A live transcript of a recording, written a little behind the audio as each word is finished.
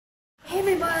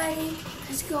everybody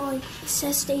is going to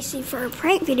Seth Stacy for a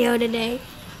prank video today.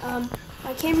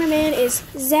 My cameraman is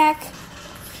Zach.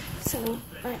 So,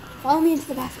 alright, follow me into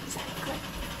the bathroom, Zach.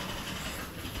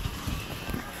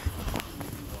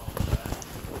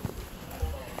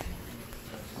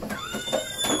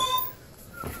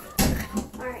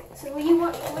 Alright, so what you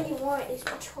want is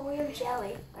petroleum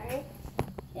jelly, alright?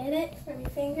 Get it from your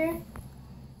finger.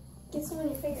 Get some on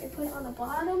your finger and put it on the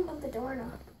bottom of the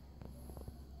doorknob.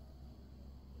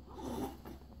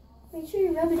 Make sure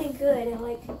you rub it in good and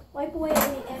wipe away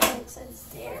any evidence that it's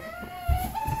there.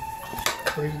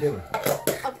 What are you doing?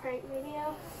 A prank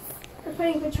video. We're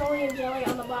putting petroleum jelly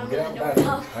on the bottom Get of the out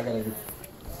doorknob. back. I gotta go.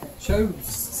 Show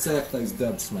Seth those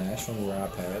Dub Smash on your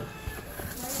iPad.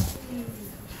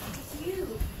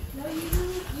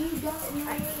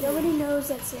 Nobody knows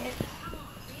that's it.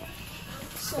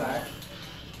 So. Zach,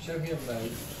 show him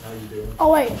those. How you doing?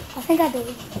 Oh wait, I think I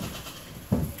did.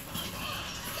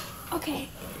 Okay.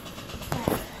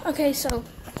 Okay, so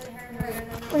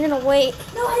we're gonna wait.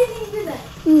 No, I didn't even do that.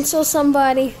 Until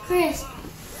somebody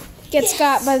gets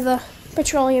got by the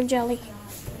petroleum jelly.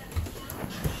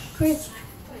 Chris,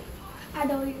 I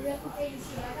know you're ready.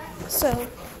 So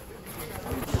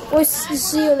we'll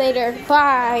see you later.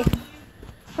 Bye.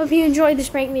 Hope you enjoyed this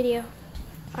prank video.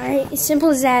 Alright, as simple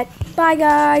as that. Bye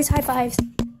guys. High fives.